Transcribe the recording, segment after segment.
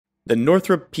The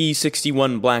Northrop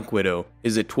P-61 Black Widow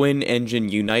is a twin-engine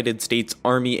United States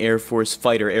Army Air Force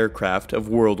fighter aircraft of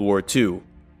World War II.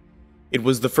 It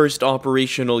was the first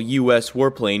operational U.S.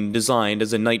 warplane designed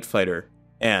as a night fighter,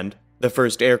 and the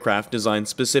first aircraft designed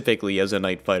specifically as a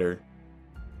night fighter.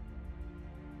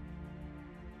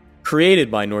 Created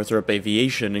by Northrop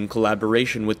Aviation in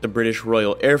collaboration with the British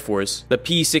Royal Air Force, the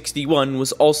P-61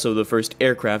 was also the first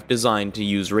aircraft designed to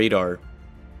use radar.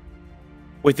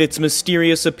 With its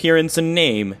mysterious appearance and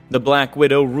name, the Black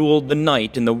Widow ruled the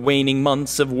night in the waning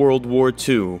months of World War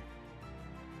II.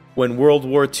 When World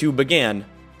War II began,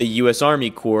 the US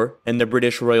Army Corps and the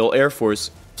British Royal Air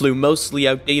Force flew mostly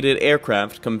outdated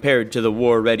aircraft compared to the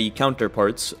war-ready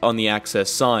counterparts on the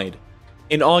Axis side.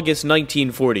 In August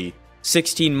 1940,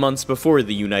 16 months before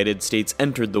the United States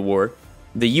entered the war,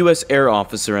 the US Air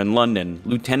Officer in London,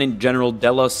 Lieutenant General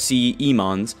Delos C.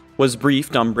 Emmons, was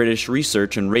briefed on British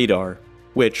research and radar,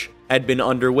 which had been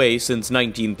underway since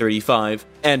 1935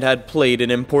 and had played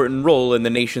an important role in the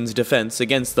nation's defense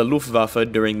against the Luftwaffe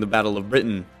during the Battle of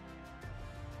Britain.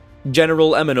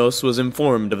 General Emmons was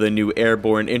informed of the new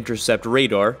Airborne Intercept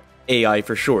Radar, AI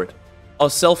for short, a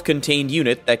self-contained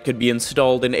unit that could be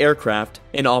installed in aircraft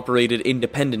and operated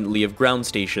independently of ground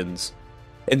stations.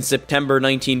 In September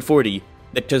 1940,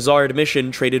 the Tazard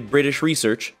mission traded British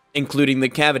research, including the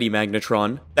cavity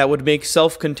magnetron, that would make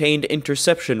self-contained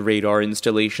interception radar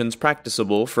installations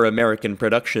practicable for American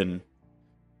production.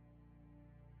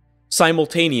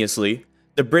 Simultaneously,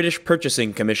 the British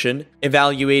Purchasing Commission,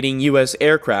 evaluating U.S.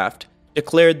 aircraft,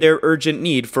 declared their urgent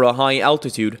need for a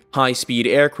high-altitude, high-speed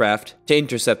aircraft to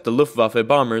intercept the Luftwaffe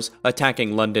bombers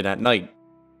attacking London at night.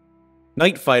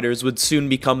 Night fighters would soon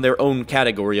become their own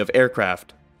category of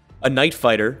aircraft. A night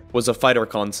fighter was a fighter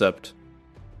concept.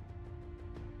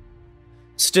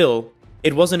 Still,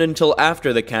 it wasn't until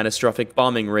after the catastrophic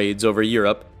bombing raids over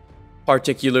Europe,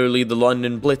 particularly the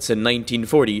London Blitz in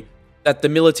 1940, that the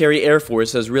military air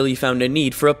force has really found a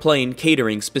need for a plane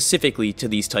catering specifically to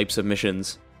these types of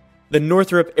missions. The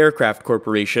Northrop Aircraft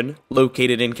Corporation,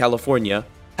 located in California,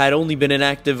 had only been in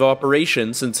active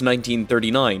operation since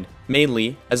 1939,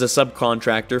 mainly as a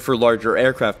subcontractor for larger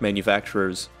aircraft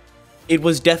manufacturers. It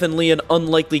was definitely an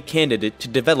unlikely candidate to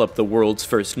develop the world's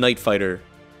first night fighter.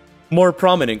 More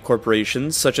prominent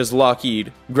corporations such as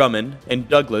Lockheed, Grumman, and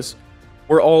Douglas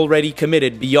were already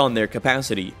committed beyond their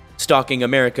capacity, stocking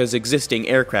America's existing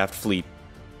aircraft fleet.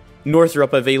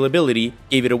 Northrop availability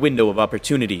gave it a window of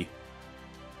opportunity.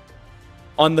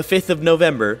 On the 5th of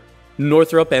November,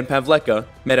 Northrop and Pavleka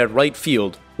met at Wright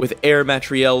Field with Air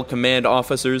Materiel Command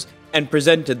officers and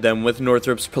presented them with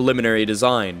Northrop's preliminary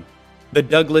design. The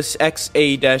Douglas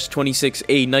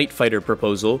XA-26A night fighter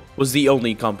proposal was the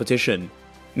only competition.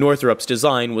 Northrop's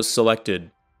design was selected.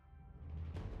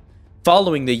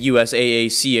 Following the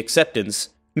USAAC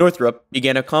acceptance, Northrop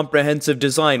began a comprehensive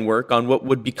design work on what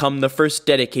would become the first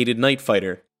dedicated night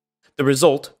fighter. The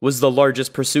result was the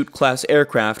largest Pursuit-class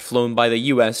aircraft flown by the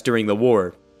US during the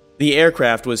war. The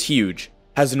aircraft was huge,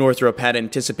 as Northrop had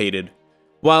anticipated.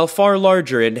 While far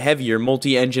larger and heavier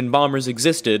multi-engine bombers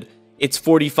existed, its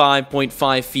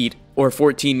 45.5 feet or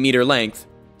 14-meter length,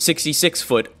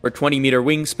 66-foot or 20-meter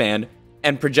wingspan,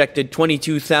 and projected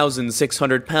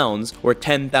 22,600 pounds or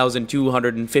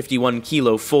 10,251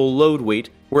 kilo full load weight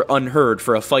were unheard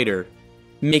for a fighter,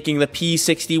 making the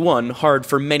P-61 hard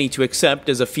for many to accept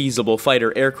as a feasible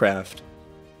fighter aircraft.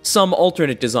 Some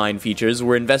alternate design features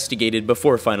were investigated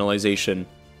before finalization.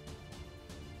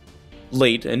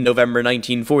 Late in November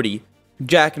 1940,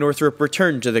 Jack Northrop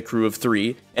returned to the crew of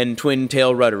 3 and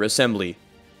twin-tail rudder assembly.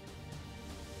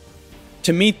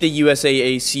 To meet the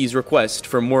USAAC's request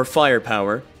for more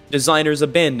firepower, designers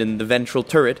abandoned the ventral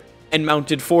turret and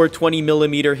mounted 4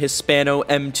 20mm Hispano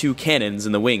M2 cannons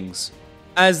in the wings.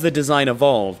 As the design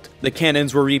evolved, the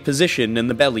cannons were repositioned in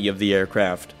the belly of the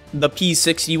aircraft. The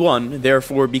P-61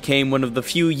 therefore became one of the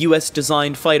few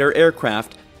US-designed fighter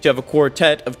aircraft to have a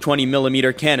quartet of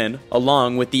 20mm cannon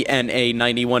along with the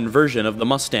NA-91 version of the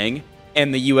Mustang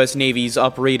and the US Navy's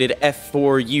operated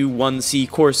F-4U-1C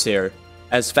Corsair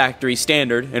as factory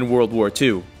standard in World War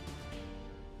II.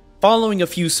 Following a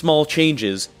few small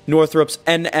changes, Northrop's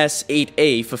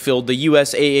NS-8A fulfilled the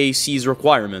USAAC's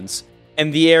requirements,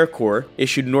 and the Air Corps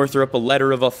issued Northrop a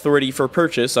letter of authority for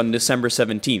purchase on December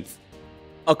 17th.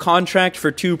 A contract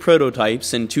for 2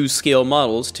 prototypes and 2 scale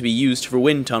models to be used for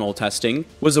wind tunnel testing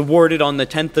was awarded on the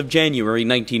 10th of January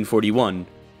 1941.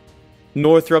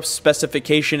 Northrop's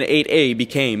Specification 8A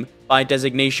became, by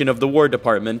designation of the War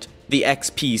Department, the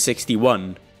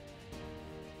XP-61.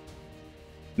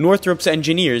 Northrop's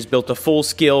engineers built a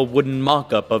full-scale wooden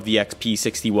mock-up of the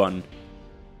XP-61.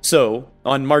 So,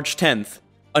 on March 10th,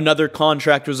 Another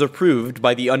contract was approved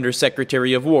by the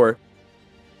Undersecretary of War.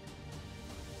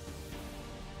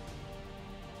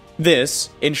 This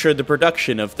ensured the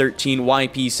production of 13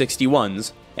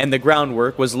 YP-61s, and the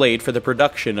groundwork was laid for the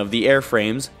production of the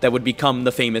airframes that would become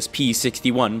the famous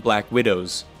P-61 Black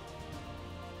Widows.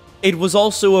 It was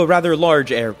also a rather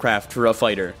large aircraft for a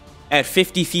fighter, at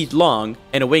 50 feet long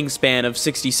and a wingspan of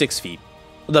 66 feet.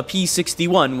 The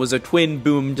P-61 was a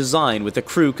twin-boom design with a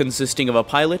crew consisting of a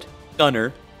pilot,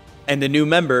 gunner, and a new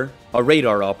member, a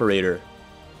radar operator.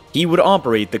 He would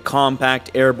operate the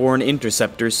compact airborne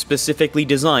interceptors specifically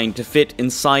designed to fit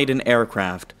inside an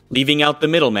aircraft, leaving out the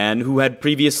middleman who had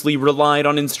previously relied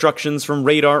on instructions from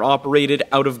radar-operated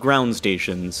out-of-ground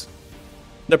stations.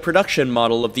 The production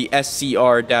model of the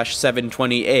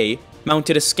SCR-720A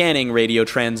mounted a scanning radio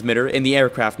transmitter in the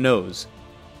aircraft nose.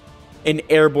 In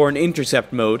airborne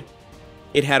intercept mode,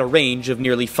 it had a range of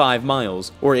nearly 5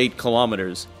 miles, or 8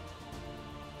 kilometers.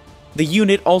 The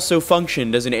unit also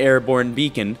functioned as an airborne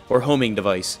beacon or homing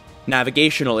device,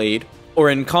 navigational aid, or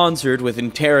in concert with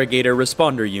interrogator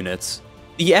responder units.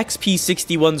 The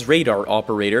XP-61's radar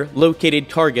operator located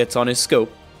targets on his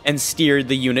scope and steered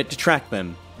the unit to track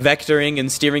them, vectoring and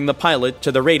steering the pilot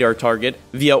to the radar target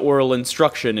via oral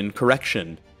instruction and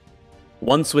correction.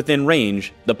 Once within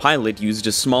range, the pilot used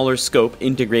a smaller scope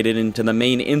integrated into the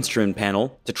main instrument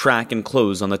panel to track and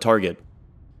close on the target.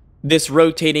 This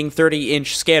rotating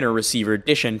 30-inch scanner receiver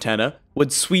dish antenna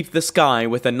would sweep the sky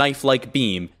with a knife-like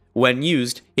beam. When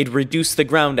used, it reduced the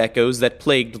ground echoes that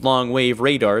plagued long-wave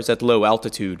radars at low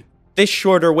altitude. This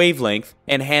shorter wavelength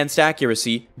enhanced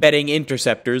accuracy, betting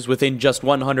interceptors within just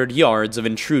 100 yards of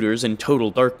intruders in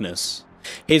total darkness.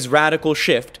 His radical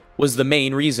shift was the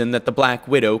main reason that the Black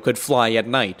Widow could fly at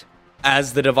night,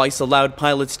 as the device allowed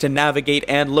pilots to navigate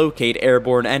and locate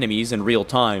airborne enemies in real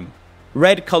time.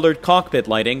 Red-colored cockpit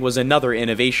lighting was another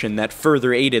innovation that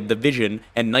further aided the vision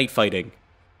and night fighting.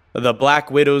 The Black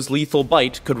Widow's lethal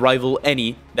bite could rival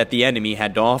any that the enemy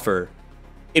had to offer.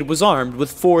 It was armed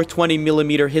with 4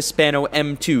 20mm Hispano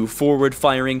M2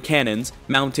 forward-firing cannons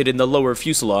mounted in the lower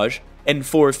fuselage, and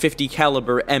 4 50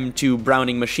 caliber M2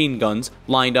 Browning machine guns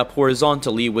lined up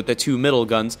horizontally with the 2 middle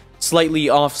guns slightly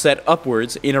offset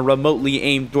upwards in a remotely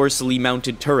aimed dorsally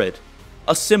mounted turret.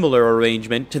 A similar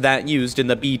arrangement to that used in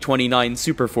the B-29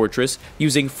 Superfortress,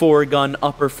 using 4-gun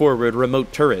upper-forward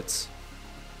remote turrets.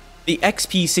 The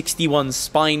XP-61's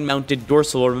spine-mounted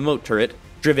dorsal remote turret,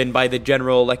 driven by the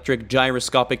General Electric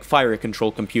gyroscopic fire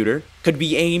control computer, could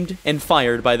be aimed and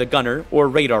fired by the gunner or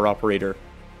radar operator,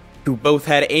 who both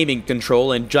had aiming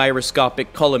control and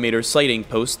gyroscopic collimator sighting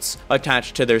posts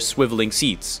attached to their swiveling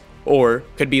seats, or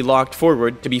could be locked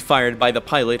forward to be fired by the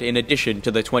pilot in addition to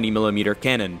the 20mm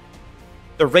cannon.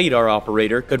 The radar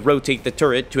operator could rotate the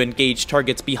turret to engage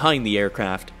targets behind the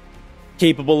aircraft.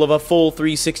 Capable of a full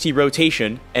 360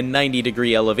 rotation and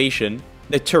 90-degree elevation,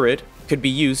 the turret could be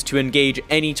used to engage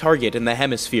any target in the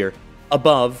hemisphere,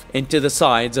 above and to the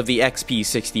sides of the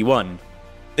XP-61.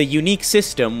 The unique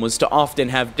system was to often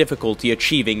have difficulty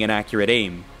achieving an accurate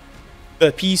aim.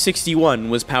 The P-61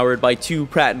 was powered by 2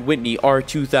 Pratt & Whitney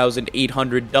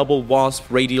R2800 double Wasp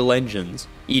radial engines,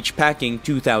 each packing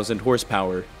 2,000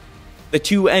 horsepower. The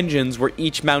 2 engines were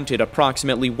each mounted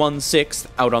approximately 1/6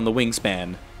 out on the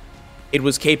wingspan. It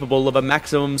was capable of a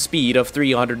maximum speed of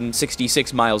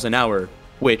 366 miles an hour,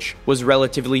 which was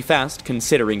relatively fast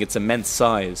considering its immense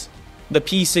size. The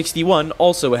P-61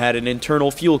 also had an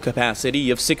internal fuel capacity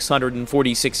of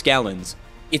 646 gallons.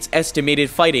 Its estimated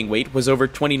fighting weight was over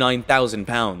 29,000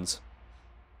 pounds.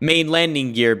 Main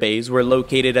landing gear bays were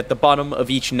located at the bottom of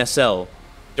each nacelle,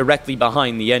 directly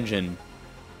behind the engine.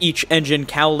 Each engine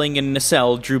cowling and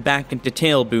nacelle drew back into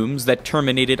tail booms that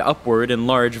terminated upward in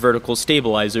large vertical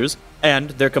stabilizers,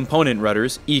 and their component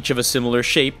rudders, each of a similar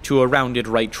shape to a rounded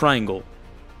right triangle.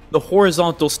 The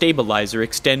horizontal stabilizer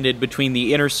extended between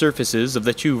the inner surfaces of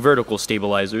the 2 vertical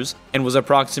stabilizers, and was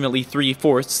approximately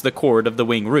 3/4 the chord of the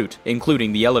wing root,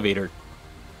 including the elevator.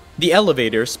 The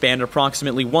elevator spanned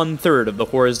approximately 1/3 of the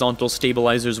horizontal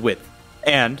stabilizer's width,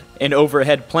 and an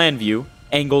overhead plan view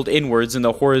angled inwards in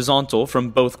the horizontal from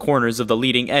both corners of the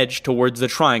leading edge towards the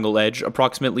triangle edge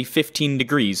approximately 15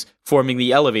 degrees, forming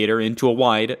the elevator into a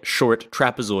wide, short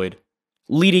trapezoid.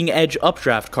 Leading edge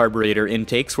updraft carburetor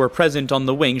intakes were present on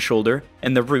the wing shoulder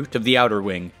and the root of the outer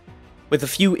wing, with a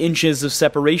few inches of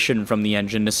separation from the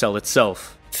engine nacelle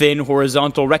itself. Thin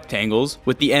horizontal rectangles,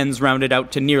 with the ends rounded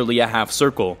out to nearly a half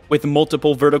circle, with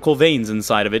multiple vertical vanes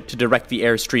inside of it to direct the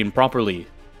airstream properly.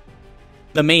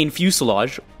 The main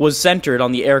fuselage was centered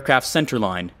on the aircraft's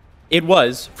centerline. It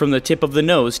was, from the tip of the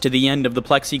nose to the end of the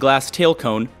plexiglass tail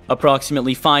cone,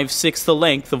 approximately 5/6 the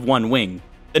length of one wing.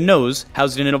 The nose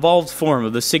housed an evolved form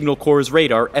of the Signal Corps'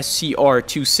 radar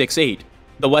SCR-268,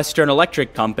 the Western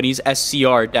Electric Company's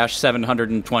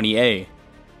SCR-720A.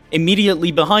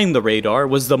 Immediately behind the radar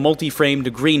was the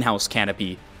multi-framed greenhouse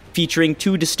canopy, featuring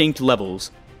two distinct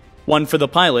levels, one for the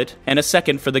pilot and a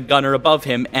second for the gunner above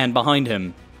him and behind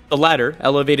him, the latter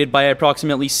elevated by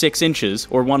approximately 6 inches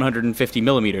or 150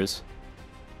 millimeters.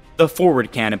 The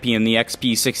forward canopy in the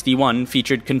XP-61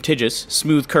 featured contiguous,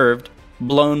 smooth-curved,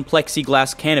 blown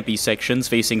plexiglass canopy sections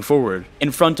facing forward,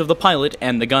 in front of the pilot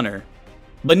and the gunner.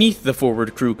 Beneath the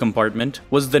forward crew compartment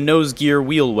was the nose gear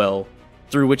wheel well,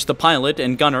 through which the pilot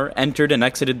and gunner entered and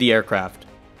exited the aircraft.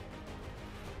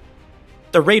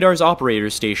 The radar's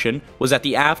operator station was at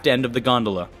the aft end of the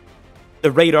gondola.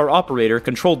 The radar operator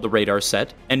controlled the radar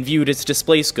set and viewed its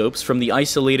display scopes from the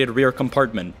isolated rear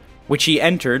compartment, which he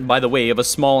entered by the way of a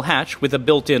small hatch with a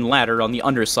built-in ladder on the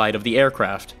underside of the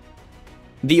aircraft.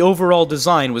 The overall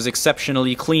design was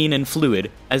exceptionally clean and fluid,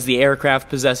 as the aircraft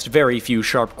possessed very few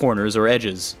sharp corners or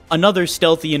edges. Another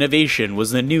stealthy innovation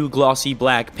was the new glossy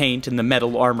black paint in the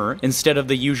metal armor instead of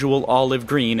the usual olive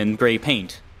green and gray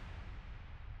paint.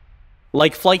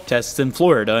 Like flight tests in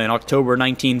Florida in October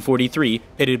 1943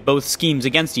 pitted both schemes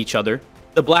against each other,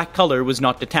 the black color was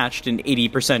not detached in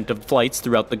 80% of flights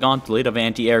throughout the gauntlet of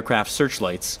anti-aircraft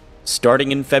searchlights.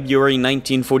 Starting in February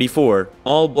 1944,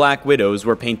 all Black Widows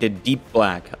were painted deep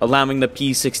black, allowing the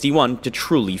P-61 to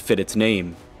truly fit its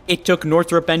name. It took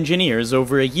Northrop engineers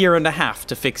over a year and a half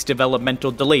to fix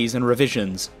developmental delays and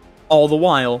revisions. All the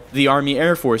while, the Army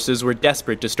Air Forces were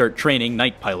desperate to start training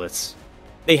night pilots.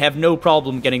 They have no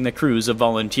problem getting the crews of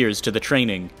volunteers to the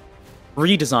training.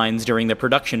 Redesigns during the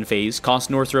production phase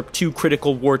cost Northrop 2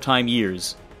 critical wartime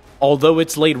years. Although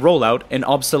its late rollout and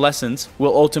obsolescence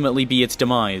will ultimately be its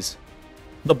demise.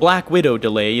 The Black Widow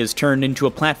delay is turned into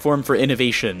a platform for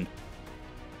innovation.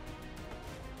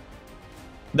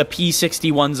 The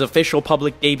P-61's official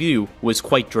public debut was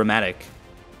quite dramatic.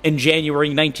 In January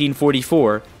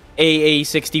 1944,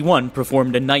 AA-61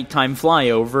 performed a nighttime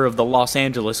flyover of the Los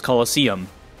Angeles Coliseum,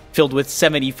 filled with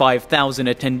 75,000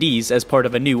 attendees as part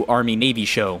of a new Army-Navy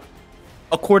show.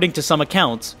 According to some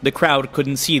accounts, the crowd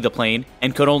couldn't see the plane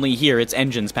and could only hear its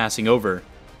engines passing over.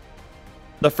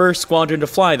 The first squadron to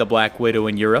fly the Black Widow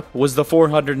in Europe was the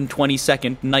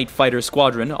 422nd Night Fighter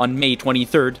Squadron on May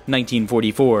 23,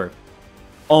 1944.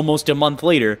 Almost a month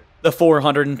later, the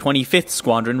 425th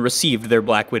Squadron received their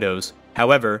Black Widows.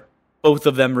 However, both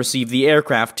of them received the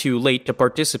aircraft too late to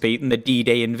participate in the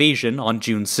D-Day invasion on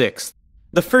June 6th.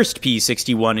 The first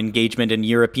P-61 engagement in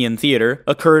European theater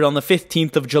occurred on the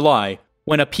 15th of July,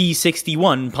 when a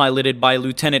P-61 piloted by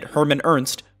Lieutenant Hermann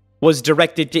Ernst was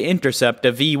directed to intercept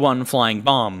a V-1 flying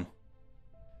bomb.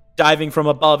 Diving from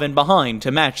above and behind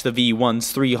to match the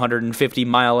V-1's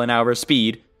 350-mile-an-hour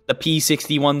speed, the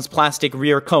P-61's plastic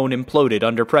rear cone imploded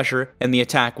under pressure and the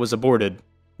attack was aborted.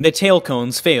 The tail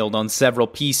cones failed on several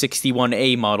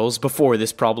P-61A models before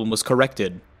this problem was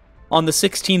corrected. On the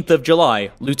 16th of July,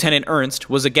 Lieutenant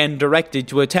Ernst was again directed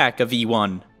to attack a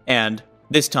V-1, and,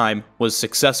 this time, was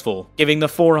successful, giving the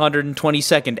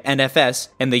 422nd NFS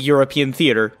and the European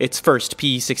theater its first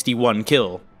P-61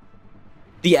 kill.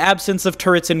 The absence of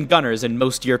turrets and gunners in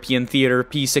most European theater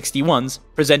P-61s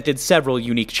presented several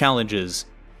unique challenges.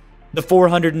 The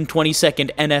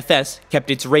 422nd NFS kept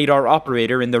its radar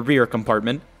operator in the rear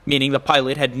compartment, meaning the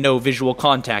pilot had no visual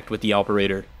contact with the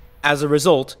operator. As a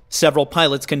result, several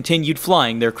pilots continued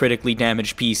flying their critically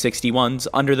damaged P-61s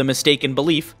under the mistaken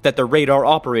belief that the radar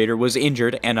operator was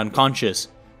injured and unconscious,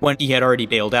 when he had already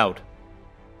bailed out.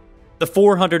 The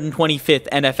 425th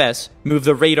NFS moved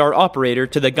the radar operator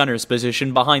to the gunner's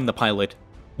position behind the pilot.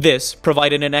 This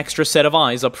provided an extra set of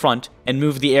eyes up front and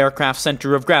moved the aircraft's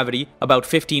center of gravity about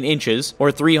 15 inches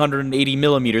or 380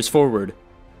 millimeters forward,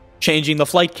 changing the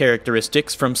flight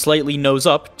characteristics from slightly nose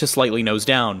up to slightly nose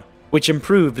down, which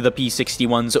improved the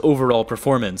P-61's overall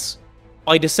performance.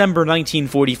 By December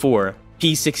 1944,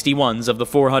 P-61s of the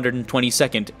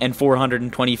 422nd and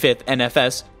 425th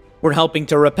NFS were helping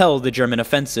to repel the German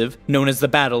offensive known as the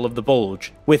Battle of the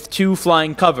Bulge, with 2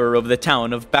 flying cover of the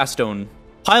town of Bastogne.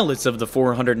 Pilots of the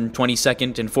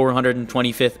 422nd and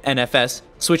 425th NFS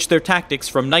switched their tactics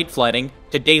from night flighting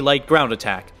to daylight ground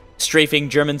attack, strafing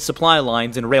German supply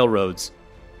lines and railroads.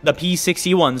 The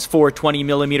P-61's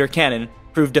 420mm cannon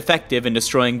proved effective in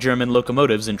destroying German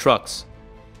locomotives and trucks.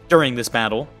 During this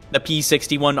battle, the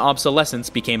P-61 obsolescence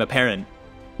became apparent.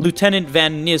 Lieutenant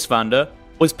van Nieuwswande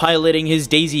was piloting his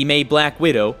Daisy May Black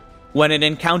Widow when an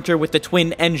encounter with the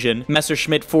twin-engine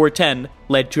Messerschmitt 410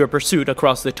 led to a pursuit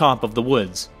across the top of the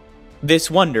woods.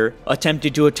 This wonder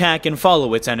attempted to attack and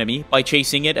follow its enemy by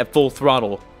chasing it at full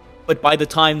throttle, but by the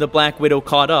time the Black Widow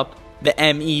caught up, The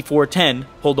ME-410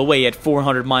 pulled away at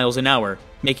 400 miles an hour,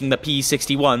 making the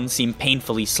P-61 seem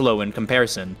painfully slow in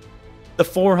comparison. The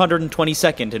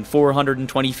 422nd and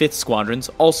 425th Squadrons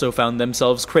also found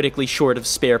themselves critically short of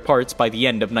spare parts by the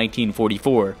end of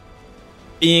 1944.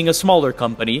 Being a smaller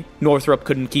company, Northrop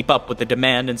couldn't keep up with the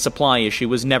demand and supply issue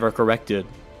was never corrected.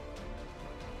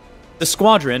 The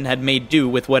squadron had made do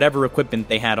with whatever equipment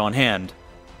they had on hand.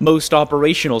 Most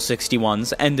operational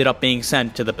 61s ended up being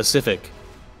sent to the Pacific.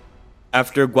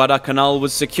 After Guadalcanal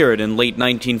was secured in late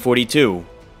 1942,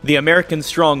 the American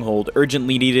stronghold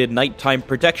urgently needed nighttime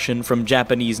protection from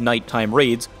Japanese nighttime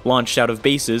raids launched out of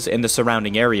bases in the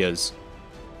surrounding areas.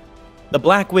 The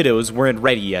Black Widows weren't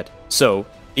ready yet, so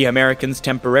the Americans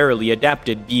temporarily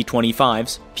adapted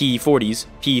B-25s, P-40s,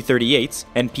 P-38s,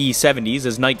 and P-70s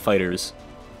as night fighters.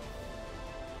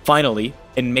 Finally,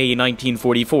 in May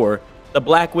 1944, the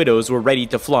Black Widows were ready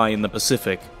to fly in the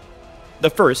Pacific. The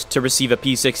first to receive a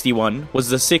P-61 was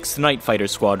the 6th Night Fighter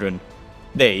Squadron.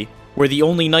 They were the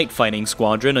only night fighting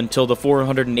squadron until the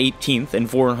 418th and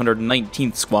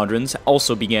 419th Squadrons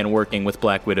also began working with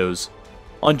Black Widows.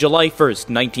 On July 1,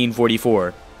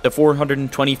 1944, the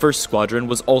 421st Squadron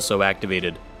was also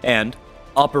activated, and,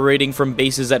 operating from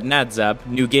bases at Nadzab,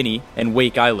 New Guinea, and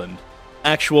Wake Island,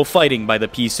 actual fighting by the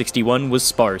P-61 was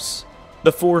sparse.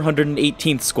 The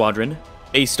 418th Squadron,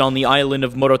 based on the island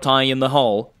of Morotai in the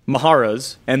Hull,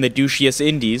 Maharas, and the Duchious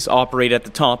Indies operate at the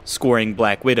top, scoring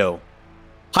Black Widow.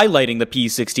 Highlighting the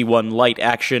P-61 light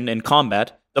action and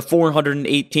combat, the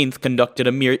 418th conducted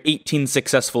a mere 18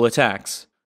 successful attacks.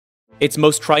 Its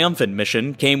most triumphant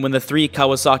mission came when the 3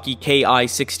 Kawasaki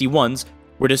Ki-61s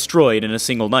were destroyed in a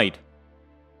single night.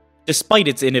 Despite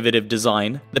its innovative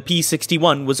design, the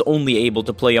P-61 was only able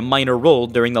to play a minor role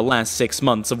during the last 6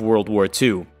 months of World War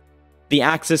II. The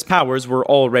Axis powers were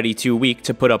already too weak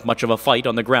to put up much of a fight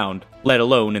on the ground, let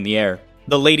alone in the air.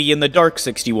 The Lady in the Dark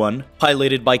 61,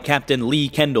 piloted by Captain Lee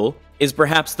Kendall, is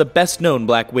perhaps the best-known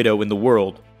Black Widow in the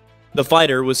world. The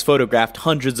fighter was photographed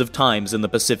hundreds of times in the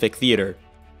Pacific Theater.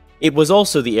 It was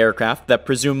also the aircraft that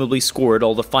presumably scored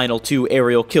all the final 2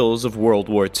 aerial kills of World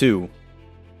War II.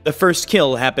 The first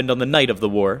kill happened on the night of the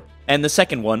war, and the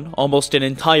second one almost an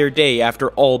entire day after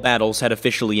all battles had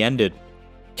officially ended.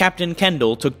 Captain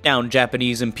Kendall took down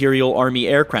Japanese Imperial Army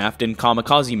aircraft in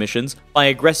kamikaze missions by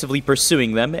aggressively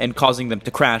pursuing them and causing them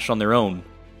to crash on their own.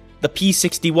 The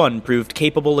P-61 proved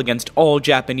capable against all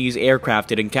Japanese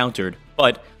aircraft it encountered,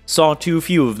 but saw too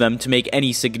few of them to make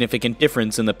any significant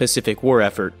difference in the Pacific War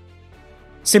effort.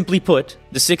 Simply put,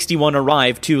 the 61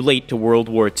 arrived too late to World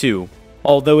War II.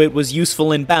 Although it was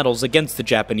useful in battles against the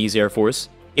Japanese Air Force,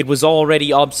 it was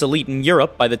already obsolete in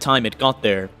Europe by the time it got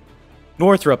there.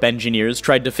 Northrop engineers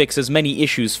tried to fix as many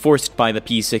issues forced by the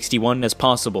P-61 as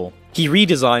possible. He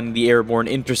redesigned the airborne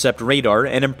intercept radar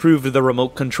and improved the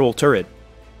remote control turret.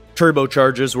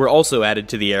 Turbochargers were also added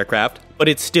to the aircraft, but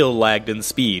it still lagged in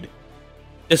speed.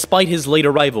 Despite his late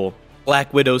arrival,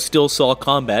 Black Widow still saw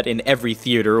combat in every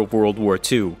theater of World War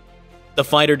II. The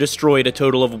fighter destroyed a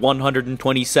total of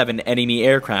 127 enemy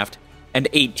aircraft and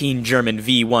 18 German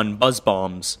V-1 buzz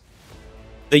bombs.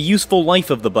 The useful life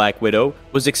of the Black Widow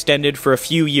was extended for a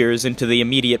few years into the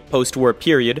immediate post-war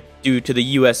period due to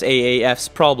the USAAF's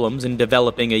problems in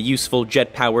developing a useful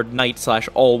jet-powered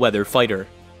night/all-weather fighter.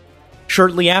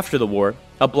 Shortly after the war,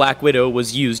 a Black Widow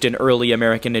was used in early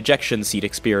American ejection seat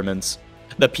experiments.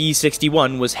 The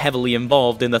P-61 was heavily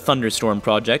involved in the Thunderstorm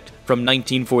project from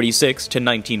 1946 to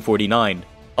 1949,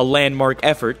 a landmark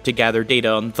effort to gather data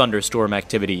on thunderstorm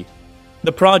activity.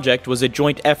 The project was a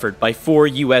joint effort by 4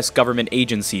 U.S. government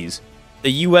agencies,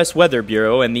 the U.S. Weather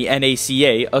Bureau and the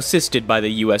NACA, assisted by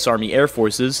the U.S. Army Air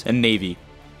Forces and Navy.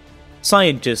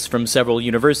 Scientists from several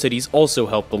universities also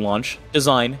helped the launch,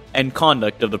 design, and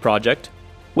conduct of the project,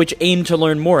 which aimed to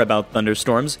learn more about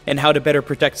thunderstorms and how to better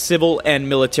protect civil and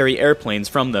military airplanes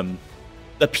from them.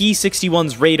 The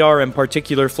P-61's radar and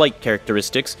particular flight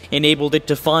characteristics enabled it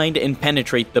to find and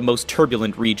penetrate the most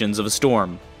turbulent regions of a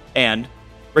storm, and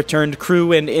returned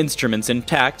crew and instruments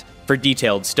intact for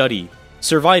detailed study.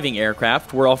 Surviving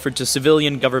aircraft were offered to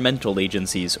civilian governmental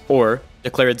agencies, or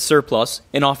declared surplus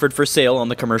and offered for sale on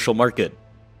the commercial market.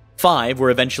 5 were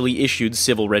eventually issued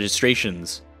civil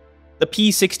registrations. The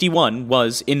P-61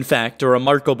 was, in fact, a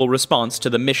remarkable response to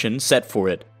the mission set for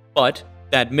it, but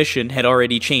that mission had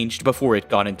already changed before it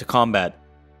got into combat.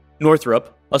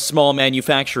 Northrop, a small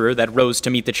manufacturer that rose to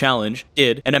meet the challenge,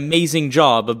 did an amazing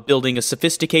job of building a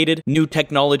sophisticated, new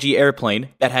technology airplane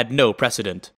that had no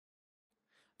precedent.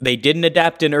 They didn't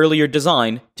adapt an earlier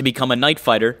design to become a night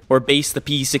fighter or base the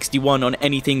P-61 on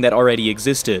anything that already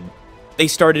existed. They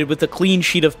started with a clean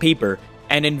sheet of paper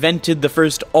and invented the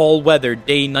first all-weather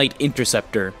day-night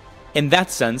interceptor. In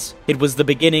that sense, it was the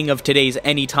beginning of today's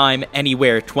anytime,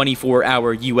 anywhere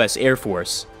 24-hour US Air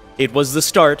Force. It was the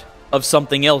start of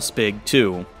something else big,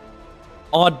 too.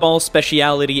 Oddball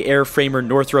specialty airframer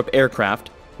Northrop aircraft,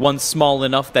 one small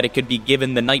enough that it could be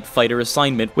given the night fighter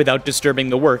assignment without disturbing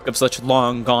the work of such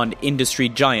long-gone industry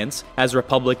giants as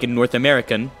Republic and North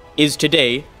American, is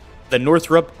today the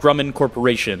Northrop Grumman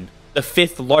Corporation, the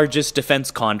 5th largest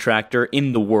defense contractor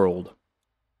in the world.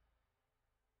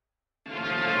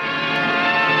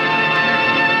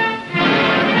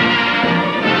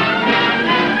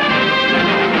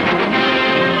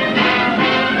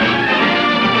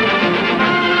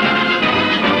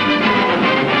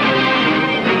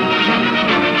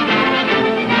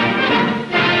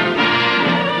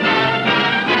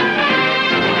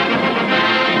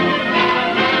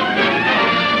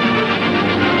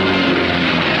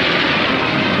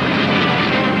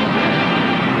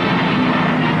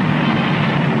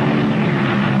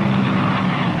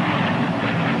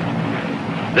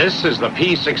 This is the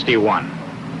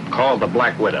P-61, called the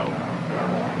Black Widow.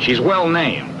 She's well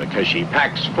named because she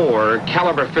packs 4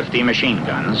 caliber 50 machine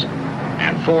guns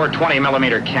and 4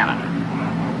 20mm cannon.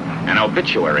 An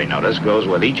obituary notice goes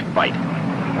with each bite.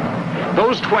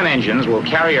 Those twin engines will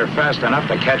carry her fast enough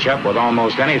to catch up with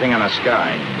almost anything in the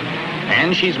sky.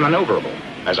 And she's maneuverable,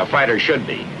 as a fighter should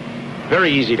be.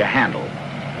 Very easy to handle.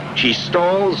 She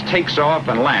stalls, takes off,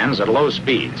 and lands at low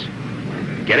speeds.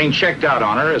 Getting checked out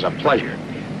on her is a pleasure.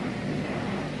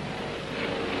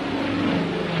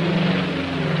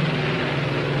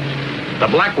 The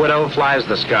Black Widow flies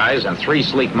the skies in 3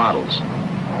 sleek models.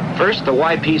 First, the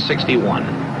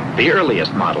YP-61, the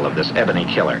earliest model of this ebony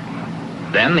killer.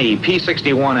 Then the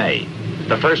P-61A,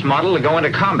 the first model to go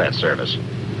into combat service.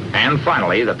 And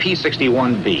finally, the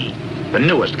P-61B, the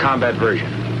newest combat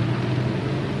version.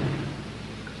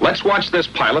 Let's watch this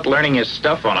pilot learning his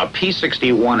stuff on a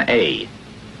P-61A.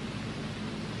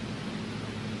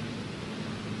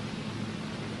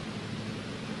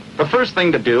 The first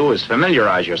thing to do is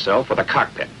familiarize yourself with the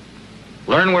cockpit.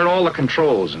 Learn where all the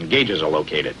controls and gauges are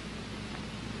located.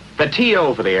 The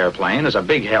TO for the airplane is a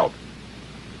big help.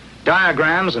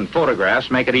 Diagrams and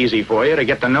photographs make it easy for you to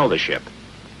get to know the ship.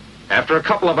 After a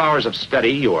couple of hours of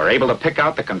study, you are able to pick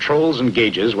out the controls and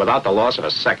gauges without the loss of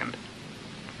a second.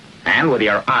 And with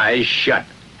your eyes shut.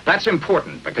 That's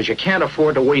important because you can't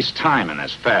afford to waste time in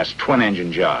this fast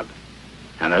twin-engine job.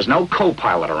 And there's no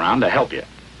co-pilot around to help you.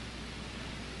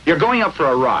 You're going up for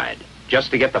a ride, just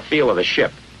to get the feel of the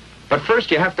ship. But first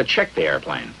you have to check the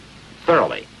airplane,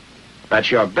 thoroughly.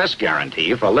 That's your best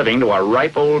guarantee for living to a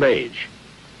ripe old age.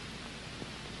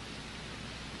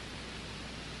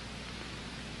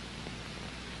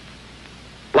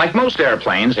 Like most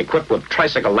airplanes equipped with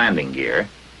tricycle landing gear,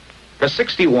 the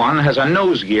 61 has a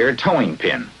nose gear towing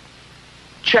pin.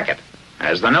 Check it,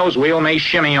 as the nose wheel may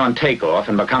shimmy on takeoff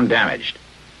and become damaged.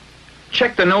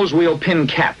 Check the nose wheel pin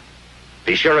cap.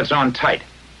 Be sure it's on tight.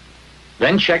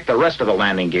 Then check the rest of the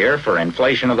landing gear for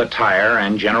inflation of the tire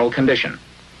and general condition.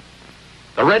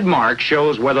 The red mark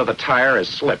shows whether the tire is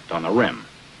slipped on the rim.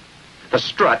 The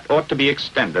strut ought to be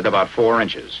extended about 4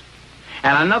 inches.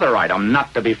 And another item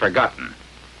not to be forgotten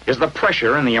is the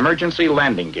pressure in the emergency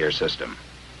landing gear system.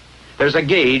 There's a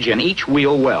gauge in each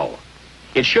wheel well.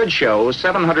 It should show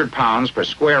 700 pounds per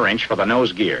square inch for the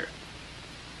nose gear.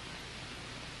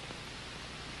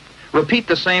 Repeat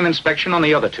the same inspection on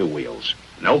the other 2 wheels.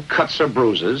 No cuts or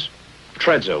bruises.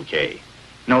 Tread's okay.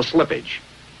 No slippage.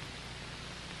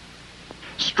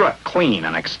 Strut clean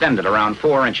and extended around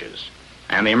 4 inches.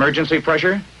 And the emergency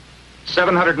pressure?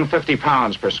 750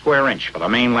 pounds per square inch for the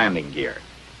main landing gear.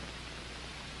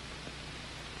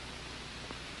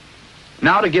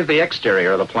 Now to give the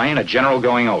exterior of the plane a general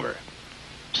going over.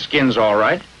 Skin's all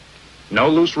right. No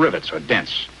loose rivets or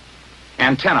dents.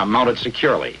 Antenna mounted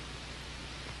securely.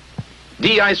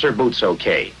 De-icer boots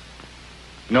okay.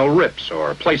 No rips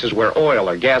or places where oil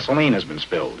or gasoline has been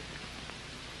spilled.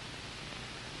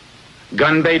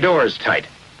 Gun bay doors tight.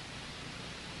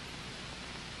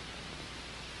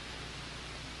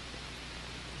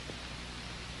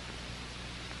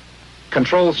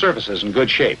 Control surfaces in good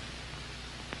shape.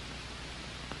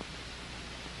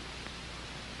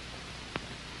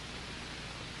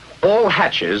 All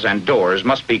hatches and doors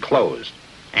must be closed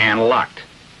and locked.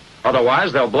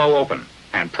 Otherwise, they'll blow open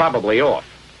and probably off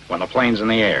when the plane's in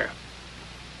the air.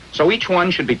 So each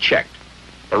one should be checked.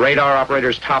 The radar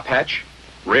operator's top hatch,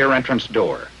 rear entrance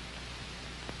door.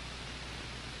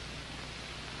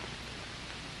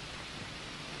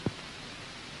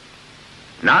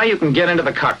 Now you can get into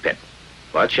the cockpit,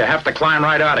 but you have to climb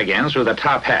right out again through the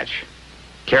top hatch.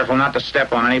 Careful not to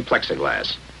step on any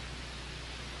plexiglass.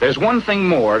 There's one thing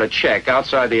more to check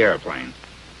outside the airplane.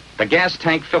 The gas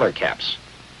tank filler caps.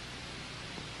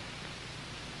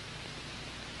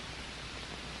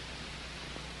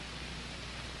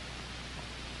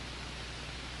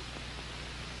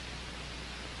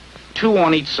 Two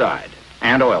on each side,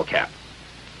 and oil cap.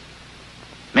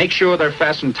 Make sure they're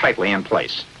fastened tightly in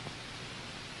place.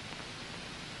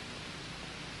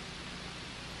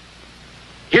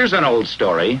 Here's an old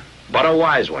story, but a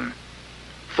wise one.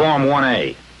 Form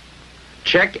 1A.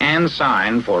 Check and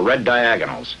sign for red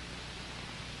diagonals.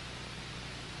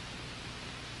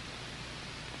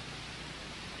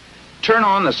 Turn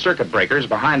on the circuit breakers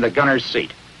behind the gunner's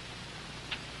seat.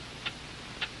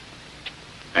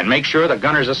 And make sure the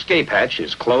gunner's escape hatch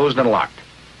is closed and locked.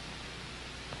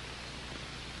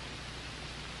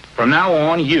 From now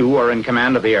on, you are in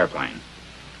command of the airplane.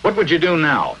 What would you do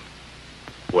now?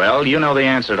 Well, you know the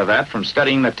answer to that from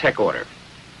studying the tech order.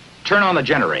 Turn on the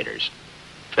generators,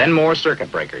 then more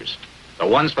circuit breakers, the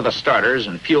ones for the starters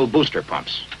and fuel booster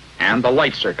pumps, and the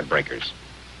light circuit breakers.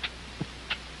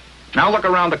 Now look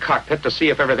around the cockpit to see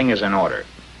if everything is in order.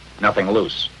 Nothing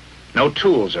loose. No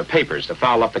tools or papers to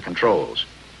foul up the controls.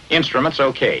 Instruments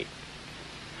okay.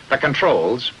 The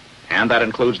controls, and that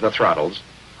includes the throttles,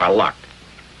 are locked.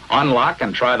 Unlock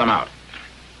and try them out.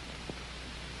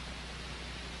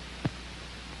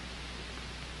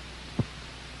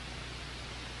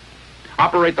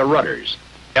 Operate the rudders,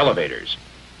 elevators.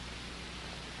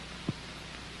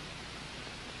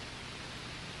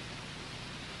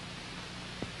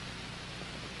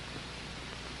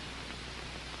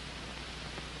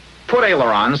 Put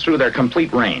ailerons through their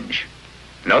complete range.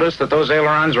 Notice that those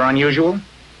ailerons are unusual?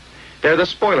 They're the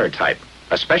spoiler type,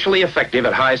 especially effective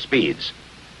at high speeds.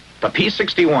 The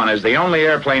P-61 is the only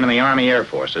airplane in the Army Air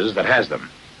Forces that has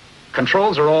them.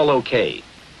 Controls are all okay.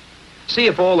 See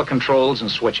if all the controls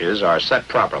and switches are set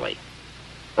properly.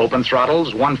 Open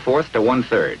throttles 1/4 to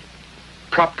 1/3.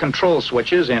 Prop control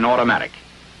switches in automatic.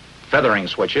 Feathering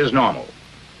switches normal.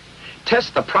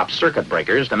 Test the prop circuit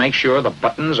breakers to make sure the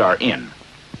buttons are in.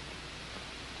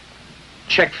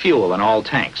 Check fuel in all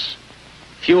tanks.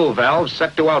 Fuel valves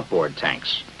set to outboard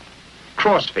tanks.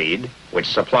 Cross-feed, which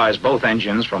supplies both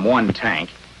engines from one tank,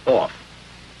 off.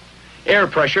 Air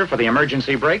pressure for the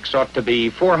emergency brakes ought to be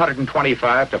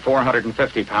 425 to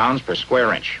 450 pounds per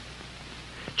square inch.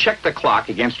 Check the clock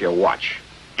against your watch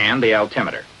and the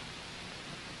altimeter.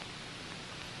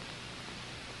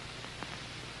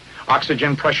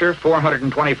 Oxygen pressure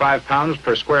 425 pounds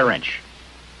per square inch.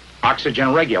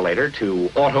 Oxygen regulator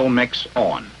to auto mix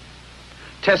on.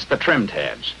 Test the trim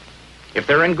tabs. If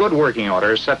they're in good working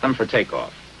order, set them for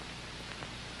takeoff.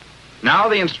 Now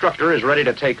the instructor is ready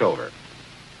to take over.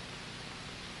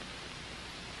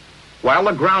 While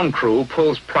the ground crew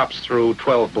pulls props through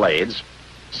 12 blades,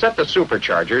 set the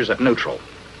superchargers at neutral.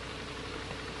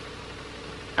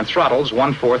 And throttles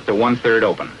 1/4 to 1/3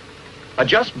 open.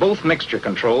 Adjust both mixture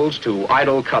controls to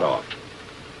idle cutoff.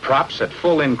 Props at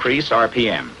full increase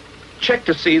RPM. Check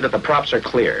to see that the props are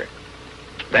clear.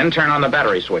 Then turn on the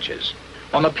battery switches.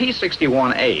 On the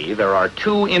P-61A, there are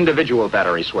 2 individual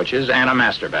battery switches and a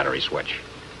master battery switch.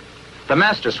 The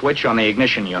master switch on the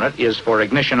ignition unit is for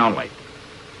ignition only.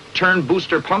 Turn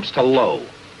booster pumps to low.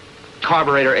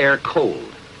 Carburetor air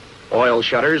cold. Oil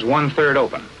shutters 1/3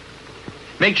 open.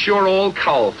 Make sure all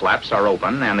cowl flaps are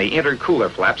open and the intercooler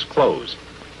flaps closed.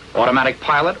 Automatic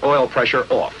pilot, oil pressure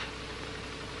off.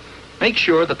 Make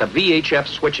sure that the VHF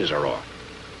switches are off.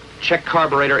 Check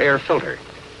carburetor air filter.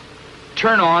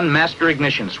 Turn on master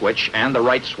ignition switch and the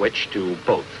right switch to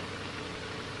both.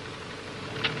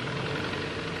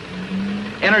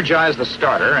 Energize the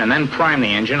starter and then prime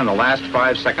the engine in the last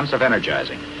 5 seconds of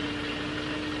energizing.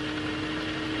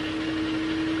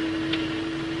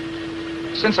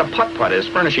 Since a putt-putt is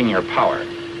furnishing your power,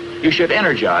 you should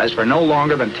energize for no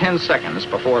longer than 10 seconds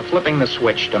before flipping the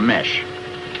switch to mesh.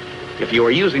 If you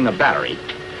are using the battery,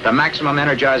 the maximum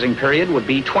energizing period would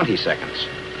be 20 seconds.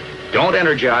 Don't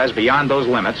energize beyond those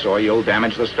limits or you'll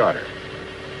damage the starter.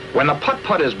 When the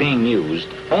putt-putt is being used,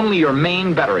 only your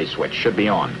main battery switch should be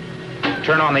on.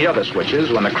 Turn on the other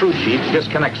switches when the crew chief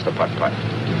disconnects the putt-putt.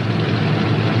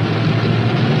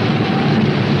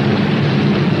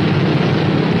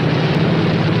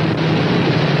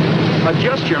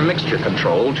 Adjust your mixture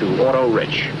control to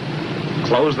auto-rich.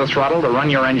 Close the throttle to run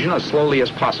your engine as slowly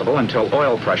as possible until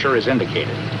oil pressure is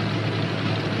indicated.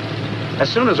 As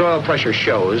soon as oil pressure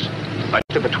shows, adjust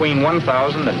to between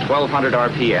 1,000 and 1,200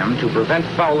 RPM to prevent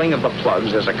fouling of the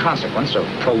plugs as a consequence of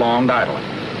prolonged idling.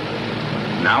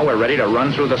 Now we're ready to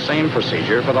run through the same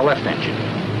procedure for the left engine.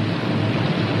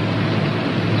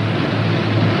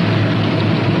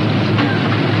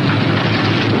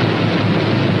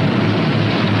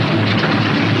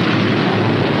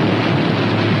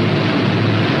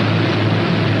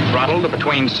 throttle to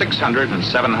between 600 and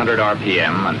 700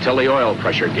 RPM until the oil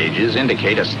pressure gauges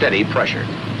indicate a steady pressure.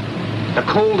 The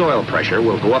cold oil pressure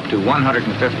will go up to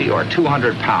 150 or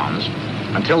 200 pounds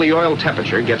until the oil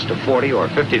temperature gets to 40 or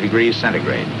 50 degrees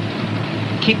centigrade.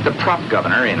 Keep the prop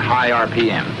governor in high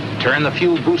RPM. Turn the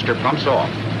fuel booster pumps off.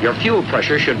 Your fuel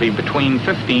pressure should be between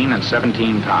 15 and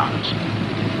 17 pounds.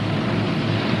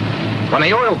 When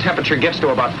the oil temperature gets to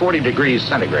about 40 degrees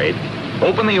centigrade,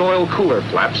 open the oil cooler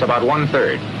flaps about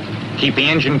 1/3. Keep the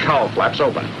engine cowl flaps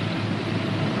open.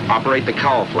 Operate the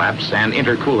cowl flaps and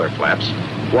intercooler flaps,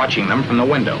 watching them from the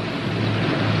window.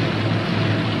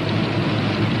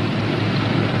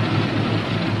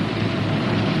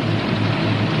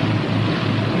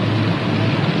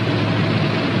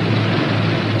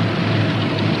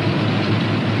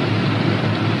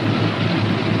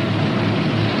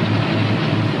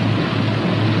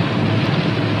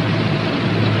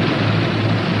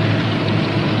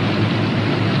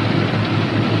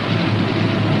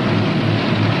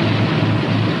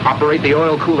 Operate the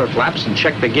oil cooler flaps and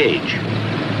check the gauge.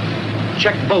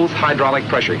 Check both hydraulic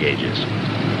pressure gauges.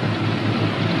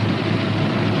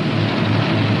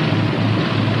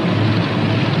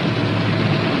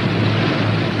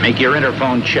 Make your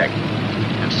interphone check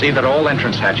and see that all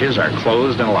entrance hatches are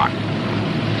closed and locked.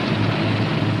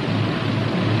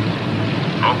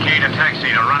 Okay to taxi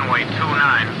to runway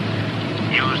 29.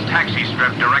 Use taxi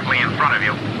strip directly in front of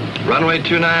you. Runway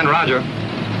 29, roger.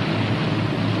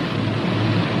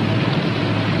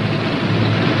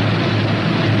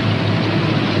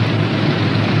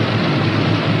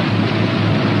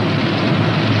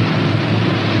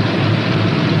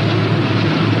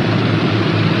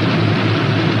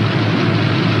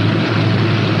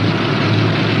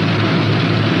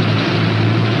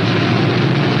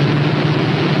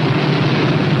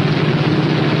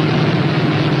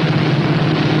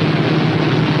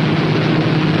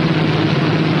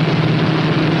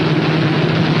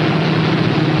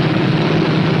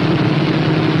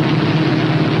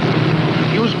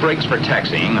 Brakes for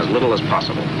taxiing as little as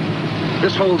possible.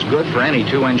 This holds good for any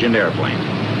two-engined airplane.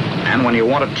 And when you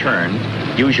want to turn,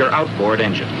 use your outboard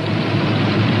engine.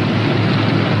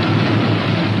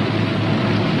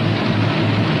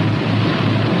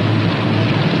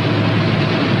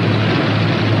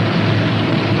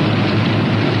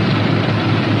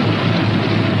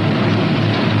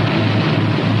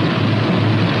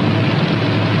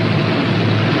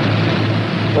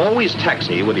 Always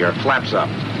taxi with your flaps up.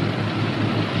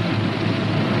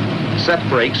 Set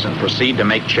brakes and proceed to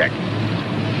make check.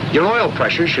 Your oil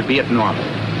pressure should be at normal,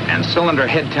 and cylinder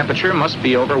head temperature must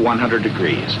be over 100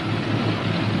 degrees.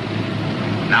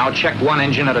 Now check one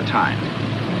engine at a time.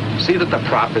 See that the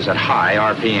prop is at high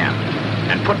RPM,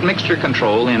 and put mixture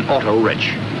control in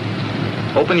auto-rich.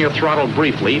 Open your throttle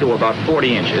briefly to about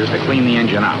 40 inches to clean the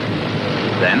engine out.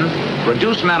 Then,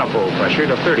 reduce manifold pressure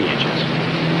to 30 inches.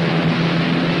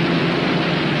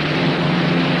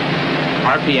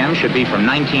 RPM should be from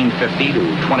 1950 to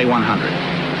 2100.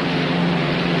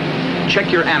 Check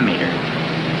your ammeter.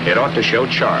 It ought to show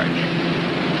charge.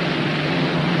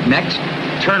 Next,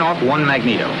 turn off one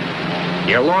magneto.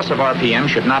 Your loss of RPM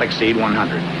should not exceed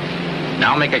 100.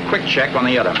 Now make a quick check on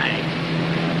the other mag.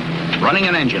 Running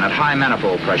an engine at high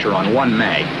manifold pressure on one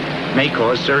mag may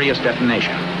cause serious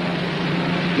detonation.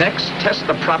 Next, test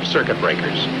the prop circuit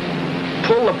breakers.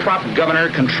 Pull the prop governor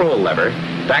control lever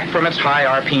back from its high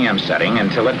RPM setting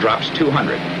until it drops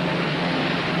 200.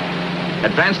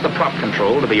 Advance the prop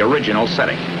control to the original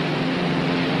setting.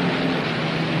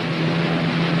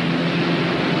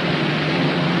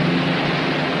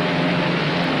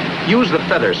 Use the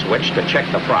feather switch to check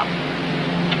the prop.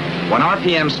 When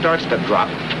RPM starts to drop,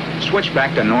 switch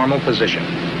back to normal position.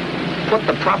 Put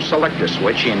the prop selector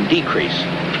switch in decrease.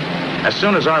 As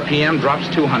soon as RPM drops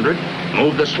 200,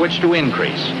 move the switch to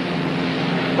increase.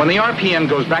 When the RPM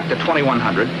goes back to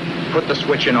 2100, put the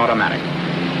switch in automatic.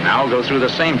 Now go through the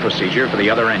same procedure for the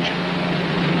other engine.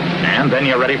 And then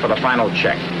you're ready for the final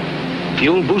check.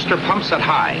 Fuel booster pumps at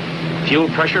high. Fuel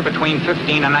pressure between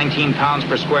 15 and 19 pounds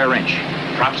per square inch.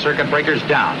 Prop circuit breakers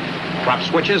down. Prop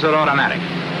switches at automatic.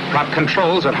 Prop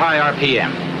controls at high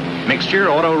RPM. Mixture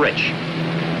auto-rich.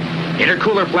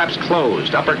 Intercooler flaps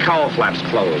closed. Upper cowl flaps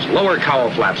closed. Lower cowl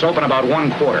flaps open about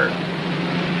 1/4.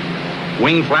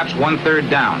 Wing flaps 1/3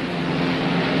 down.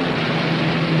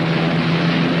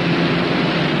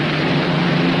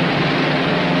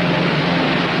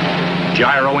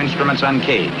 Gyro instruments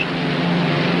uncaged.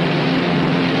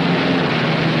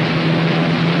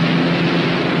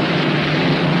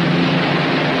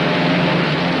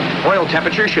 Oil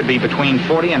temperature should be between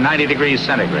 40 and 90 degrees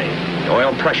centigrade.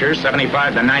 Oil pressure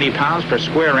 75 to 90 pounds per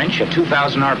square inch at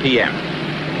 2,000 RPM.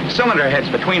 Cylinder heads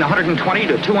between 120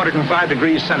 to 205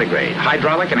 degrees centigrade.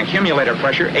 Hydraulic and accumulator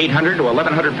pressure 800 to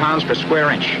 1100 pounds per square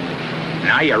inch.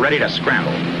 Now you're ready to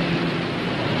scramble.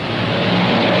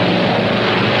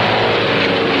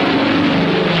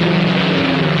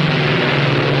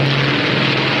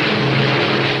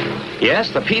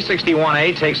 Yes, the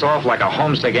P-61A takes off like a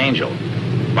homesick angel.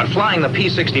 But flying the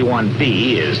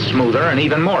P-61B is smoother and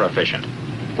even more efficient,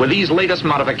 with these latest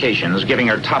modifications giving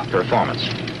her top performance.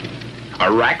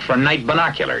 A rack for night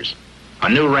binoculars, a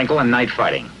new wrinkle in night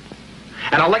fighting,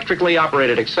 an electrically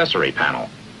operated accessory panel,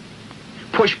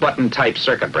 push-button type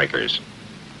circuit breakers,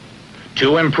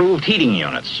 2 improved heating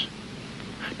units,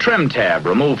 trim tab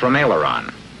removed from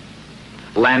aileron,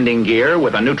 landing gear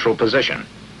with a neutral position.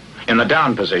 In the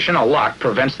down position, a lock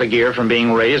prevents the gear from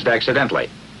being raised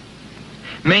accidentally.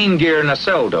 Main gear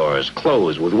nacelle doors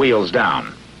close with wheels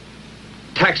down.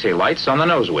 Taxi lights on the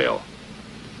nose wheel.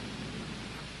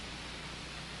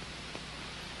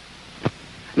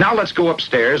 Now let's go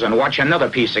upstairs and watch another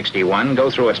P-61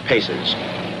 go through its paces.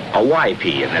 A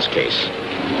YP in this case.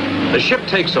 The ship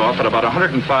takes off at about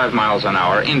 105 miles an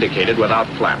hour, indicated without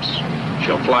flaps.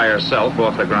 She'll fly herself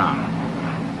off the ground.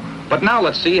 But now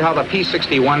let's see how the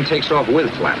P-61 takes off with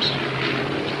flaps.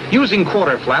 Using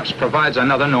quarter flaps provides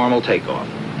another normal takeoff.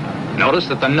 Notice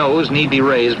that the nose need be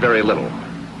raised very little.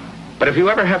 But if you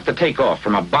ever have to take off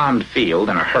from a bombed field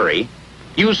in a hurry,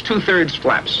 use 2/3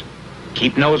 flaps.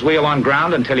 Keep nose wheel on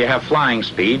ground until you have flying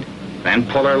speed, then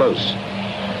pull her loose.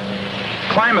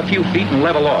 Climb a few feet and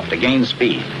level off to gain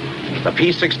speed. The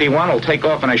P-61 will take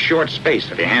off in a short space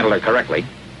if you handle her correctly.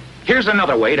 Here's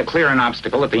another way to clear an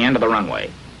obstacle at the end of the runway.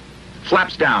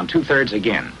 Flaps down 2/3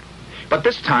 again. But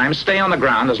this time, stay on the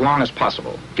ground as long as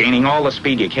possible, gaining all the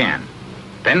speed you can.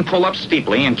 Then pull up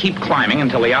steeply and keep climbing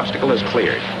until the obstacle is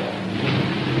cleared.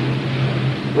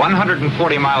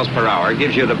 140 miles per hour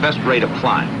gives you the best rate of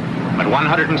climb, but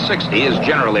 160 is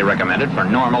generally recommended for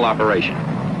normal operation.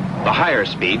 The higher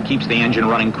speed keeps the engine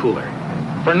running cooler.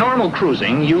 For normal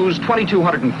cruising, use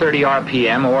 2230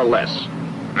 RPM or less.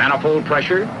 Manifold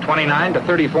pressure, 29 to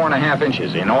 34.5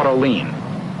 inches in auto lean.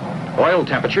 Oil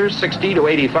temperature, 60 to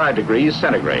 85 degrees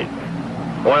centigrade.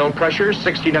 Oil pressure,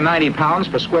 60 to 90 pounds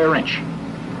per square inch.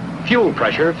 Fuel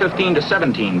pressure, 15 to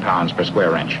 17 pounds per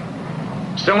square inch.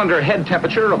 Cylinder head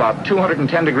temperature, about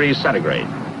 210 degrees centigrade.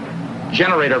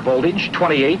 Generator voltage,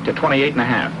 28 to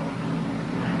 28.5.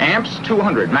 Amps,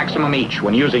 200 maximum each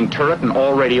when using turret and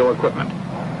all radio equipment.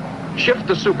 Shift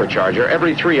the supercharger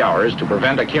every 3 hours to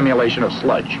prevent accumulation of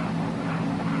sludge.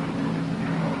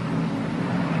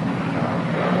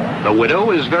 The Widow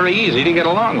is very easy to get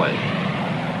along with.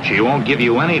 She won't give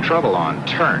you any trouble on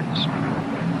turns.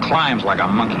 Climbs like a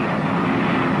monkey.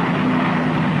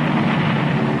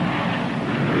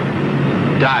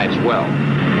 Dives well.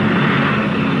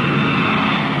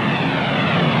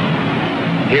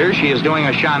 Here she is doing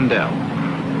a chandelle.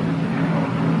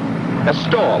 A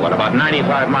stall at about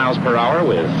 95 miles per hour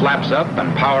with flaps up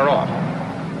and power off.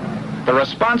 The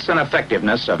response and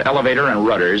effectiveness of elevator and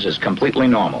rudders is completely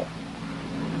normal.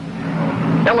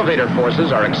 Elevator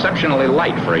forces are exceptionally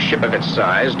light for a ship of its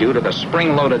size due to the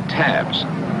spring-loaded tabs.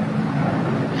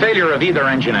 Failure of either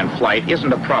engine in flight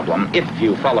isn't a problem if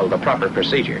you follow the proper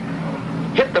procedure.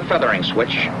 Hit the feathering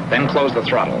switch, then close the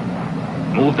throttle.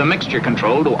 Move the mixture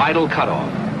control to idle cutoff.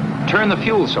 Turn the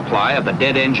fuel supply of the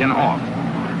dead engine off.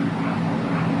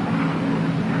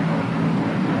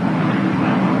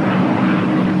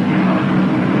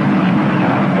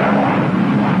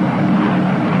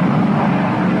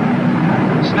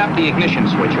 Snap the ignition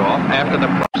switch off after the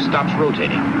prop stops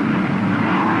rotating.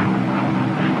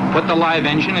 Put the live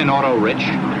engine in auto rich.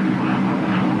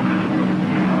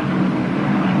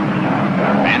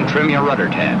 And trim your rudder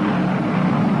tab.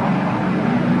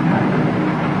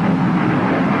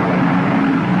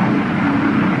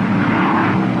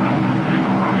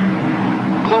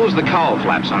 Close the cowl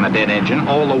flaps on the dead engine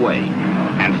all the way.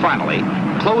 And finally,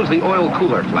 close the oil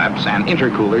cooler flaps and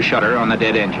intercooler shutter on the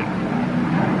dead engine.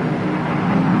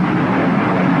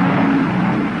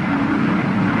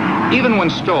 Even when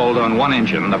stalled on one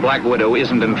engine, the Black Widow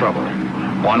isn't in trouble.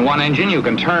 On one engine, you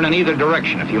can turn in either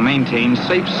direction if you maintain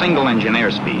safe single-engine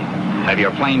airspeed, have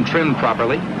your plane trimmed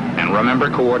properly, and remember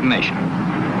coordination.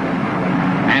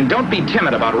 And don't be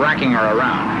timid about racking her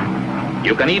around.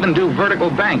 You can even do vertical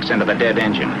banks into the dead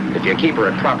engine if you keep her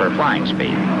at proper flying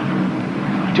speed.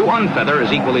 To unfeather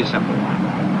is equally simple.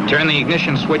 Turn the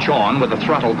ignition switch on with the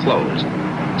throttle closed.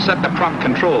 Set the prop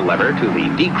control lever to the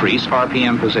decrease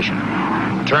RPM position.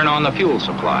 Turn on the fuel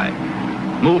supply.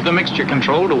 Move the mixture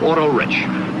control to auto rich.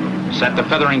 Set the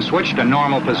feathering switch to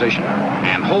normal position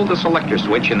and hold the selector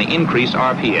switch in the increase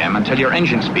RPM until your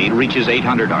engine speed reaches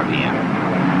 800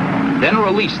 RPM. Then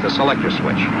release the selector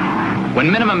switch.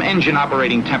 When minimum engine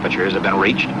operating temperatures have been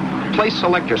reached, place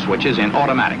selector switches in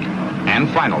automatic. And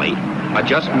finally,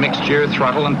 adjust mixture,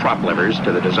 throttle, and prop levers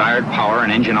to the desired power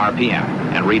and engine RPM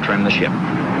and retrim the ship.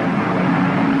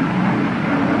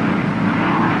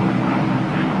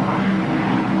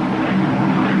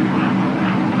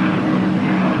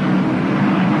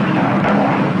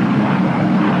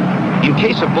 In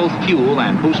case of both fuel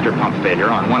and booster pump failure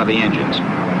on one of the engines,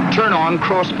 turn on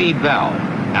cross-feed valve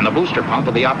and the booster pump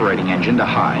of the operating engine to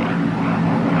high.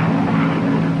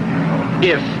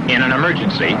 If, in an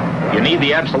emergency, you need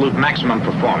the absolute maximum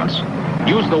performance,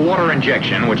 use the water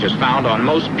injection, which is found on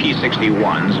most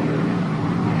P-61s.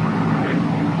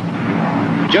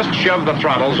 Just shove the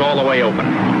throttles all the way open.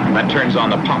 That turns on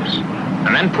the pumps.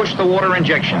 And then push the water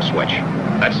injection switch.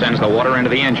 That sends the water into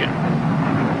the engine.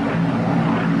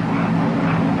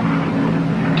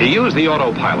 To use the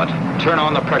autopilot, turn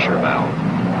on the pressure valve.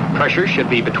 Pressure should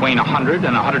be between 100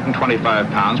 and 125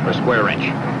 pounds per square inch.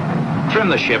 Trim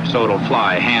the ship so it'll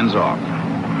fly hands off.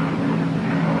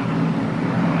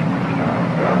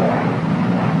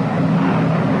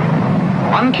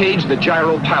 Uncage the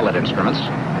gyro pilot instruments.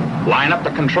 Line up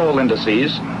the control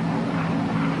indices.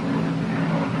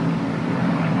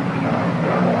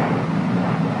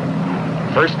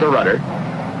 First the rudder.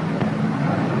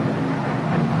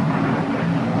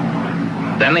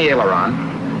 Then the aileron.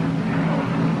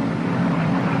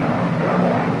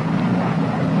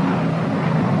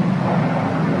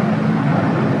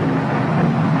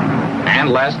 And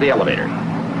last, the elevator.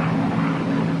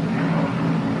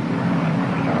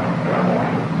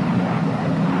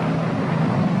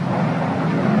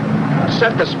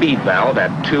 Set the speed valve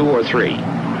at 2 or 3.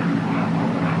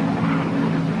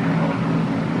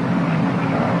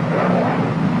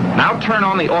 Now turn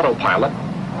on the autopilot.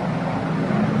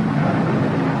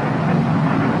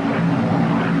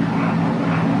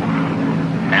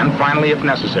 And finally, if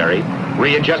necessary,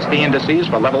 readjust the indices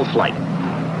for level flight.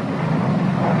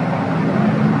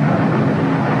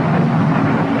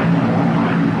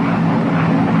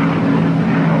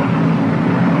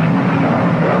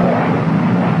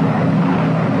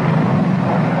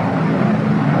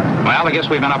 Well, I guess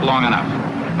we've been up long enough.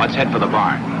 Let's head for the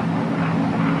barn.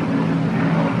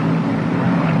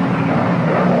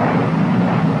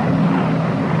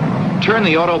 Turn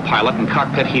the autopilot and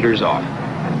cockpit heaters off.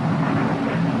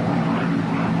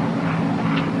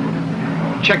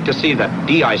 Check to see that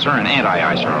de-icer and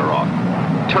anti-icer are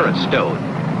off. Turret stowed.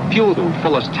 Fuel to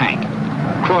fullest tank.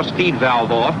 Cross-feed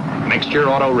valve off. Mixture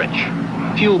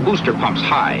auto-rich. Fuel booster pumps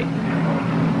high.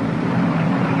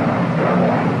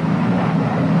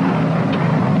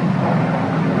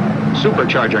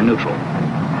 Supercharger neutral.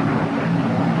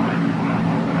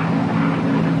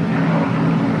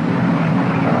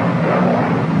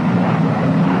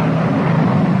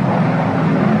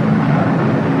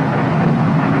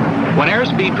 When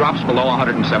airspeed drops below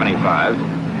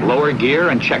 175, lower gear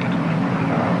and check it.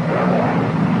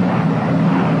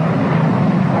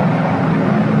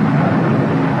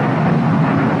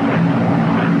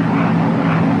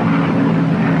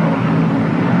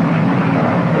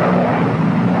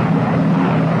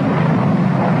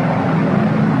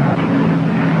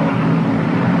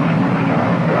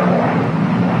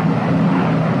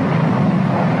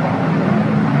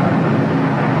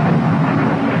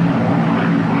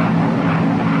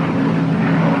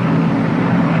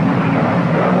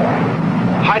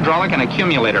 Hydraulic and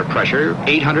accumulator pressure,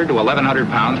 800 to 1,100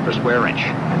 pounds per square inch.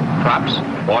 Props,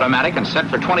 automatic and set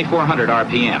for 2,400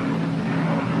 RPM.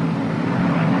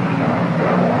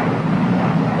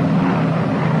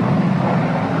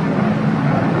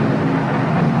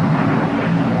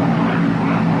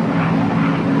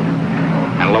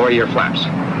 And lower your flaps.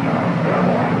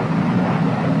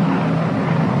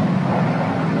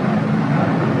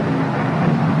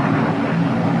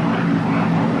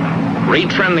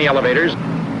 Retrim the elevators.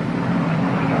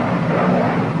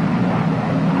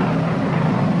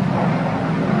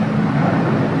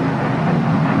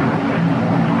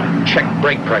 Check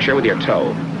brake pressure with your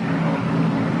toe.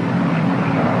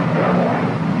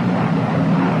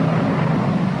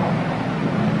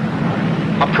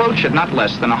 Approach at not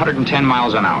less than 110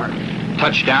 miles an hour.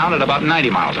 Touchdown at about 90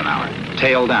 miles an hour.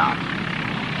 Tail down.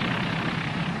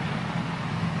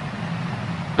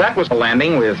 That was a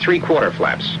landing with 3/4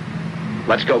 flaps.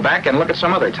 Let's go back and look at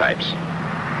some other types.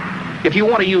 If you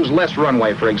want to use less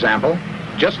runway, for example,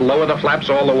 just lower the flaps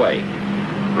all the way.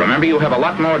 Remember, you have a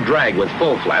lot more drag with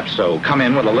full flaps, so come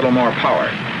in with a little more power.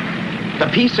 The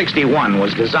P-61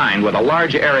 was designed with a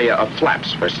large area of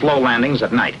flaps for slow landings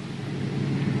at night.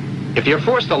 If you're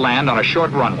forced to land on a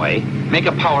short runway, make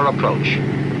a power approach.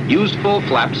 Use full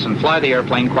flaps and fly the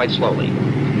airplane quite slowly.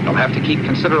 You'll have to keep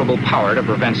considerable power to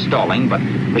prevent stalling, but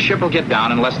the ship will get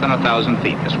down in less than 1,000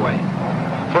 feet this way.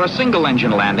 For a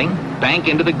single-engine landing, bank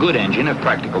into the good engine if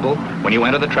practicable when you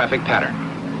enter the traffic pattern.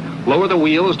 Lower the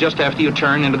wheels just after you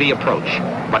turn into the approach,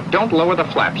 but don't lower the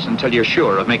flaps until you're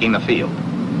sure of making the field.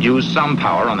 Use some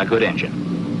power on the good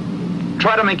engine.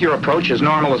 Try to make your approach as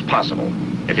normal as possible.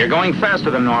 If you're going faster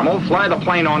than normal, fly the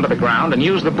plane onto the ground and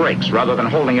use the brakes rather than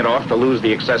holding it off to lose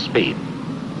the excess speed.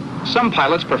 Some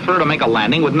pilots prefer to make a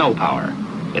landing with no power.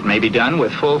 It may be done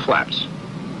with full flaps.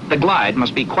 The glide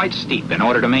must be quite steep in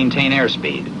order to maintain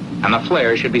airspeed, and the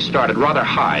flare should be started rather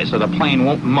high so the plane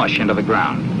won't mush into the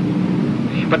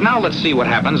ground. But now let's see what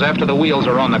happens after the wheels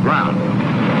are on the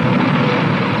ground.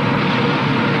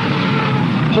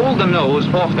 Hold the nose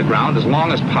off the ground as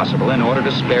long as possible in order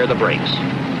to spare the brakes.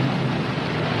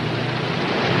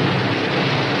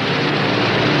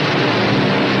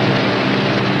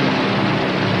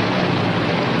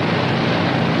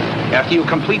 After you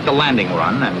complete the landing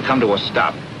run and come to a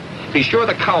stop, be sure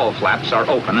the cowl flaps are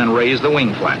open and raise the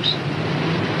wing flaps.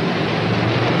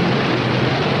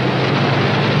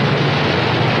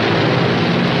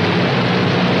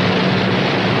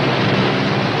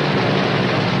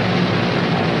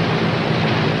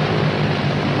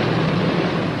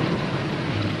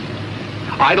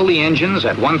 Idle the engines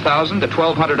at 1,000 to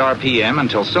 1,200 RPM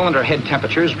until cylinder head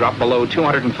temperatures drop below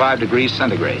 205 degrees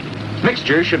centigrade.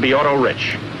 Mixture should be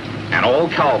auto-rich, and all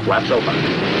cowl flaps open.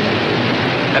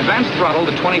 Advance throttle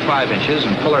to 25 inches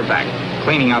and pull her back,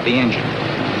 cleaning out the engine.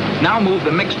 Now move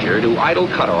the mixture to idle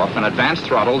cutoff and advance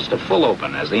throttles to full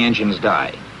open as the engines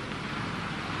die.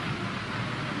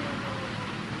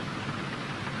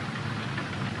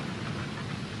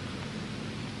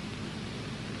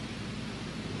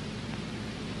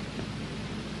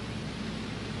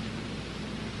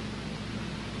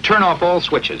 Turn off all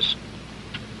switches.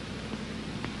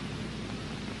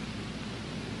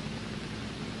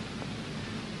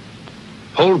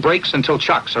 Hold brakes until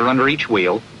chocks are under each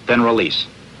wheel, then release.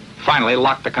 Finally,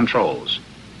 lock the controls.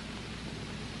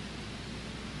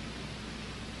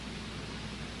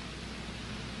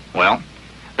 Well,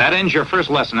 that ends your first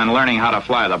lesson in learning how to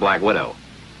fly the Black Widow.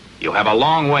 You have a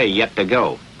long way yet to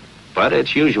go, but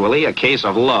it's usually a case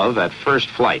of love at first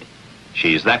flight.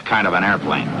 She's that kind of an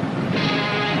airplane.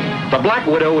 The Black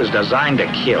Widow is designed to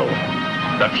kill.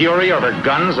 The fury of her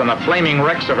guns and the flaming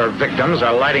wrecks of her victims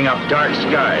are lighting up dark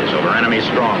skies over enemy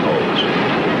strongholds.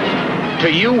 To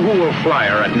you who will fly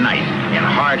her at night in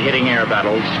hard-hitting air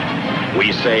battles,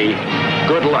 we say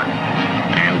good luck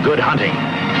and good hunting.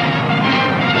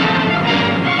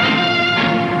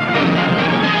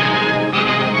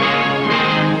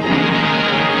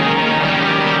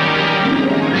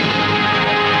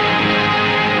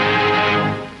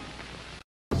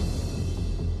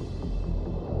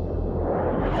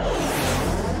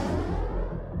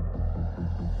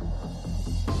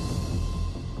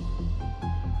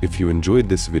 If you enjoyed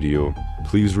this video,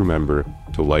 please remember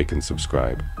to like and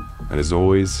subscribe. And as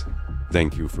always,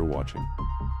 thank you for watching.